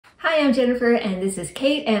Hi, I'm Jennifer and this is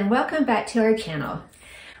Kate and welcome back to our channel.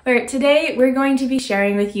 Where today we're going to be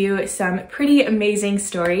sharing with you some pretty amazing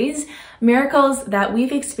stories, miracles that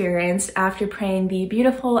we've experienced after praying the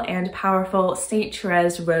beautiful and powerful St.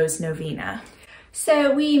 Therese Rose Novena.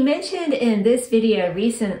 So we mentioned in this video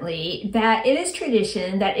recently that it is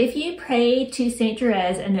tradition that if you pray to St.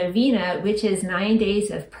 Therese a novena, which is 9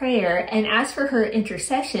 days of prayer, and ask for her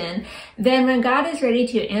intercession, then when God is ready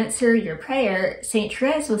to answer your prayer, St.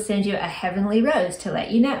 Therese will send you a heavenly rose to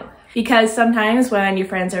let you know. Because sometimes when your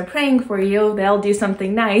friends are praying for you, they'll do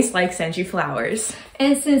something nice like send you flowers.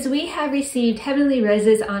 And since we have received heavenly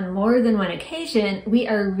roses on more than one occasion, we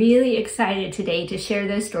are really excited today to share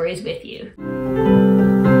those stories with you.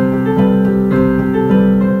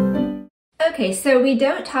 Okay, so we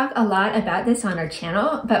don't talk a lot about this on our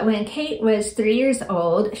channel, but when Kate was 3 years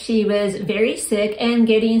old, she was very sick and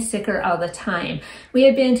getting sicker all the time. We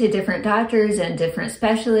had been to different doctors and different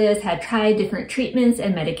specialists, had tried different treatments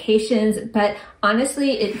and medications, but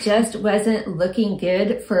honestly, it just wasn't looking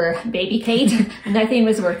good for baby Kate. Nothing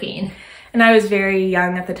was working. And I was very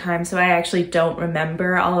young at the time, so I actually don't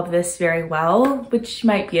remember all of this very well, which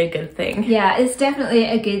might be a good thing. Yeah, it's definitely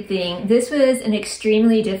a good thing. This was an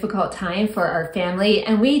extremely difficult time for our family,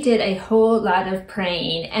 and we did a whole lot of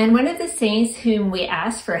praying. And one of the saints whom we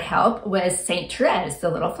asked for help was St. Therese, the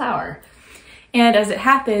little flower. And as it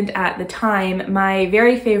happened at the time, my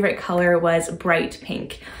very favorite color was bright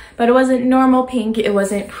pink. But it wasn't normal pink, it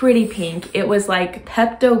wasn't pretty pink, it was like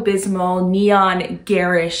Pepto-Bismol neon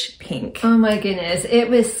garish pink. Oh my goodness, it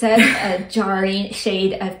was such a jarring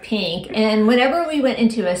shade of pink. And whenever we went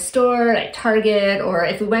into a store like Target, or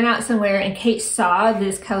if we went out somewhere and Kate saw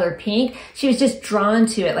this color pink, she was just drawn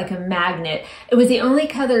to it like a magnet. It was the only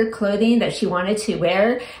color clothing that she wanted to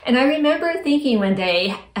wear. And I remember thinking one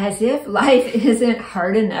day, as if life isn't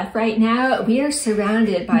hard enough right now, we are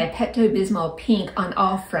surrounded by Pepto-Bismol pink on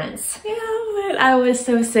all fronts. Yeah, but I was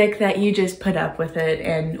so sick that you just put up with it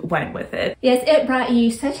and went with it. Yes, it brought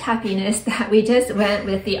you such happiness that we just went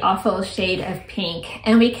with the awful shade of pink.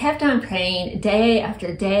 And we kept on praying day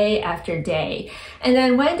after day after day. And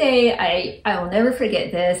then one day, I will never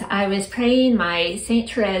forget this, I was praying my St.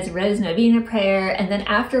 Therese Rose Novena prayer, and then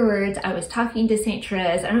afterwards I was talking to St.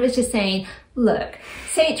 Therese and I was just saying, look,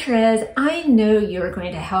 St. Therese, I know you're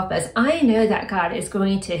going to help us. I know that God is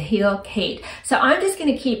going to heal Kate. So I'm just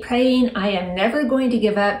going to keep praying. I am never going to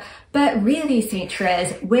give up. But really, St.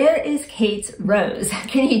 Therese, where is Kate's rose?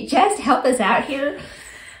 Can you just help us out here?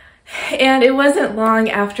 And it wasn't long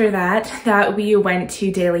after that we went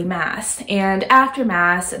to daily mass. And after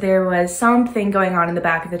mass, there was something going on in the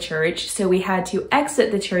back of the church, so we had to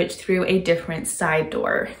exit the church through a different side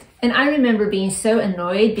door. And I remember being so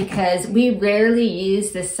annoyed because we rarely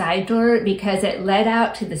used the side door because it led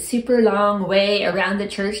out to the super long way around the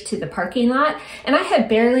church to the parking lot. And I had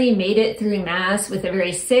barely made it through mass with a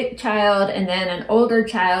very sick child and then an older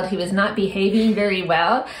child who was not behaving very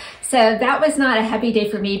well. So that was not a happy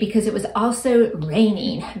day for me because it was also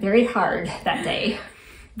raining very hard that day.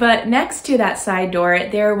 But next to that side door,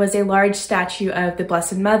 there was a large statue of the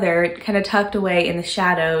Blessed Mother kind of tucked away in the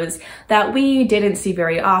shadows that we didn't see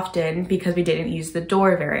very often because we didn't use the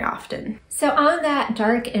door very often. So on that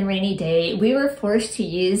dark and rainy day, we were forced to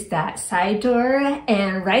use that side door,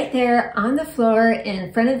 and right there on the floor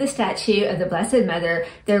in front of the statue of the Blessed Mother,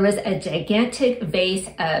 there was a gigantic vase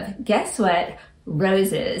of, guess what?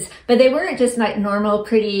 Roses. But they weren't just like normal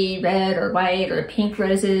pretty red or white or pink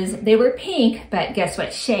roses. They were pink, but guess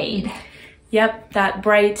what shade? Yep, that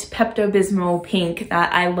bright Pepto-Bismol pink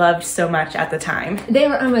that I loved so much at the time. They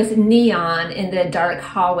were almost neon in the dark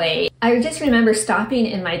hallway. I just remember stopping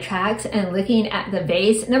in my tracks and looking at the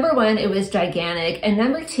vase. Number one, it was gigantic. And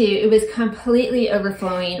number two, it was completely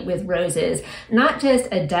overflowing with roses. Not just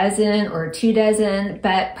a dozen or 2 dozen,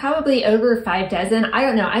 but probably over 5 dozen. I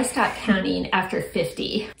don't know, I stopped counting after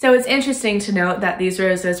 50. So it's interesting to note that these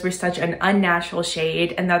roses were such an unnatural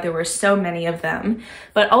shade and that there were so many of them.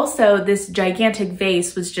 But also this gigantic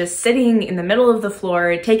vase was just sitting in the middle of the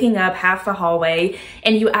floor, taking up half the hallway,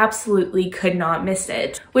 and you absolutely could not miss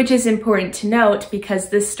it, which is important to note because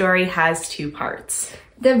this story has 2 parts.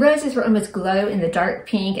 The roses were almost glow in the dark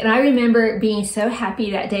pink, and I remember being so happy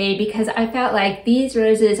that day because I felt like these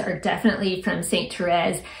roses are definitely from St.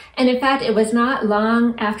 Therese. And in fact, it was not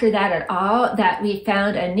long after that at all that we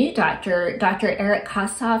found a new doctor, Dr. Eric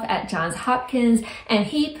Kossoff at Johns Hopkins, and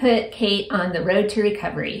he put Kate on the road to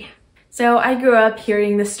recovery. So I grew up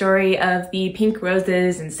hearing the story of the pink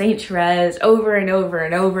roses and St. Therese over and over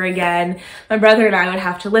and over again. My brother and I would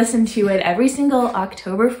have to listen to it every single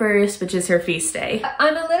October 1st, which is her feast day.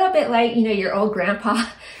 I'm a little bit like, you know, your old grandpa.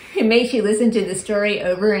 It makes you listen to the story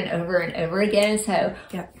over and over and over again, so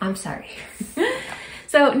yeah. I'm sorry.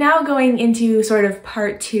 So now going into sort of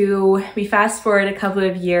part 2, we fast forward a couple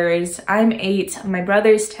of years. I'm 8, my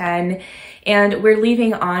brother's 10, and we're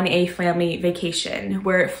leaving on a family vacation.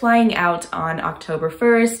 We're flying out on October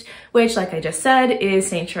 1st, which, like I just said, is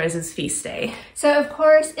St. Therese's feast day. So of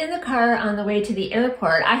course, in the car on the way to the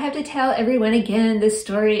airport, I have to tell everyone again the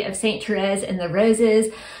story of St. Therese and the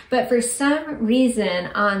roses. But for some reason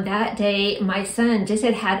on that day, my son just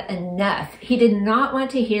had enough. He did not want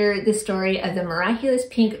to hear the story of the miraculous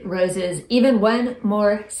pink roses even one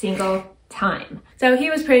more single time. So he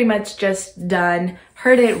was pretty much just done,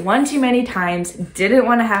 heard it one too many times, didn't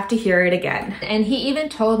want to have to hear it again. And he even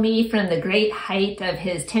told me from the great height of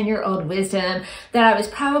his 10-year-old wisdom that I was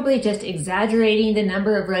probably just exaggerating the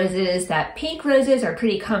number of roses, that pink roses are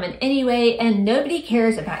pretty common anyway, and nobody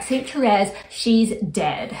cares about St. Therese, she's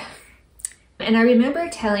dead. And I remember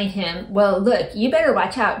telling him, well, look, you better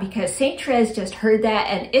watch out because St. Therese just heard that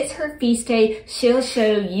and it's her feast day. She'll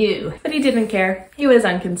show you. But he didn't care. He was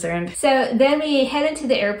unconcerned. So then we head into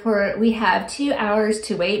the airport. We have 2 hours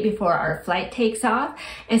to wait before our flight takes off.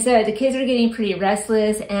 And so the kids are getting pretty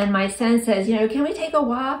restless. And my son says, you know, can we take a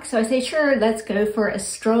walk? So I say, sure, let's go for a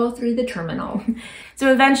stroll through the terminal.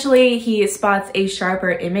 So eventually he spots a sharper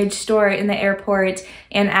image store in the airport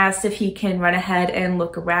and asks if he can run ahead and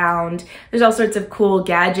look around. There's all sorts of cool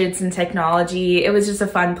gadgets and technology. It was just a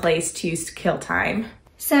fun place to kill time.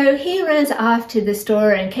 So he runs off to the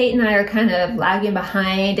store and Kate and I are kind of lagging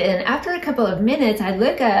behind, and after a couple of minutes I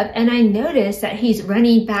look up and I notice that he's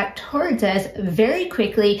running back towards us very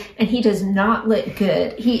quickly and he does not look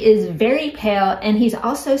good. He is very pale and he's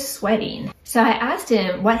also sweating. So I asked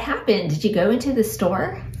him, what happened? Did you go into the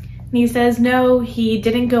store? And he says no, he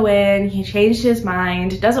didn't go in, he changed his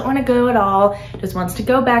mind, doesn't want to go at all, just wants to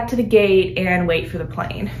go back to the gate and wait for the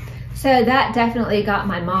plane. So that definitely got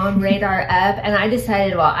my mom radar up, and I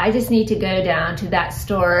decided, well, I just need to go down to that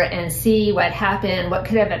store and see what happened, what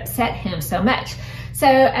could have upset him so much. So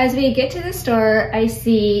as we get to the store, I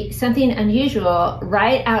see something unusual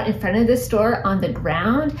right out in front of the store on the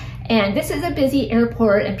ground. And this is a busy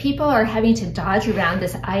airport and people are having to dodge around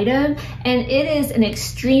this item. And it is an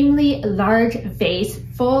extremely large vase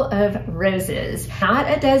full of roses. Not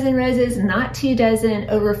a dozen roses, not 2 dozen,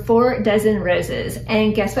 over 4 dozen roses.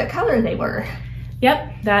 And guess what color they were?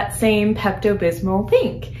 Yep, that same Pepto-Bismol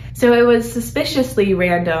pink. So it was suspiciously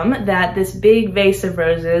random that this big vase of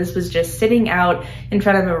roses was just sitting out in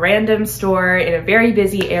front of a random store in a very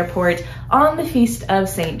busy airport on the feast of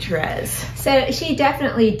St. Therese. So she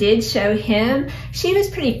definitely did show him. She was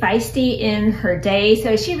pretty feisty in her day,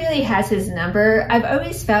 so she really has his number. I've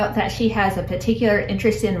always felt that she has a particular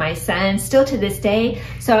interest in my son, still to this day.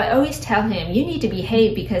 So I always tell him, you need to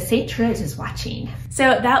behave because St. Therese is watching. So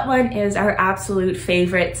that one is our absolute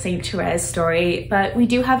favorite St. Therese story, but we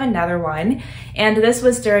do have another one. And this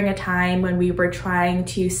was during a time when we were trying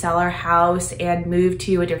to sell our house and move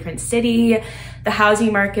to a different city. The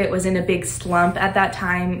housing market was in a big slump at that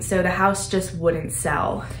time, so the house just wouldn't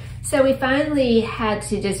sell. So we finally had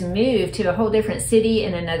to just move to a whole different city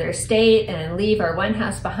in another state and leave our one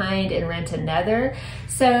house behind and rent another.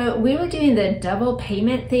 So we were doing the double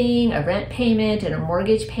payment thing, a rent payment and a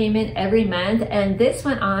mortgage payment every month. And this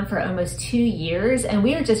went on for almost 2 years. And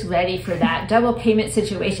we were just ready for that double payment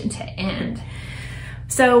situation to end.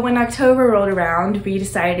 So when October rolled around, we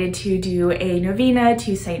decided to do a novena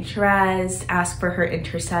to St. Therese, ask for her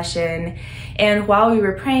intercession. And while we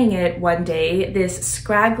were praying it one day, this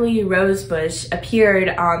scraggly rose bush appeared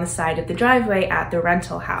on the side of the driveway at the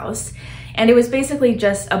rental house. And it was basically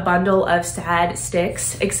just a bundle of sad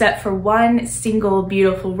sticks, except for one single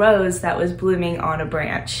beautiful rose that was blooming on a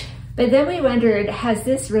branch. But then we wondered, has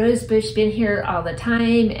this rose bush been here all the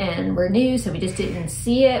time and we're new, so we just didn't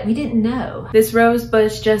see it? We didn't know. This rose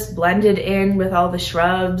bush just blended in with all the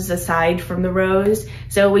shrubs aside from the rose,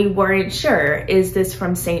 so we weren't sure, is this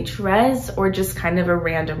from St. Therese or just kind of a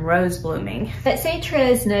random rose blooming? But St.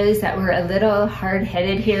 Therese knows that we're a little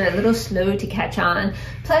hard-headed here, a little slow to catch on.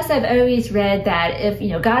 Plus, I've always read that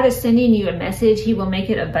if God is sending you a message, he will make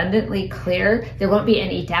it abundantly clear. There won't be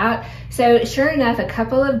any doubt. So sure enough, a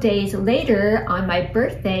couple of days later on my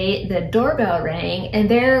birthday, the doorbell rang and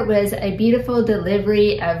there was a beautiful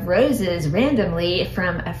delivery of roses randomly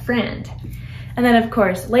from a friend. And then of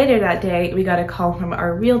course, later that day, we got a call from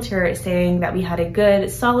our realtor saying that we had a good,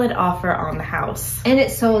 solid offer on the house. And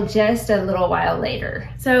it sold just a little while later.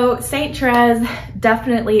 So Saint Therese,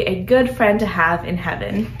 definitely a good friend to have in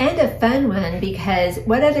heaven. And a fun one, because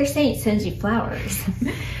what other saint sends you flowers?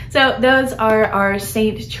 So those are our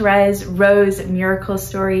Saint Therese Rose miracle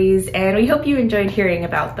stories, and we hope you enjoyed hearing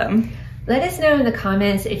about them. Let us know in the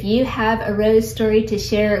comments if you have a rose story to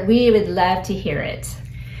share. We would love to hear it.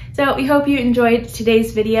 So we hope you enjoyed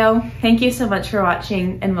today's video. Thank you so much for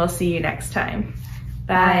watching, and we'll see you next time.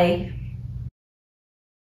 Bye.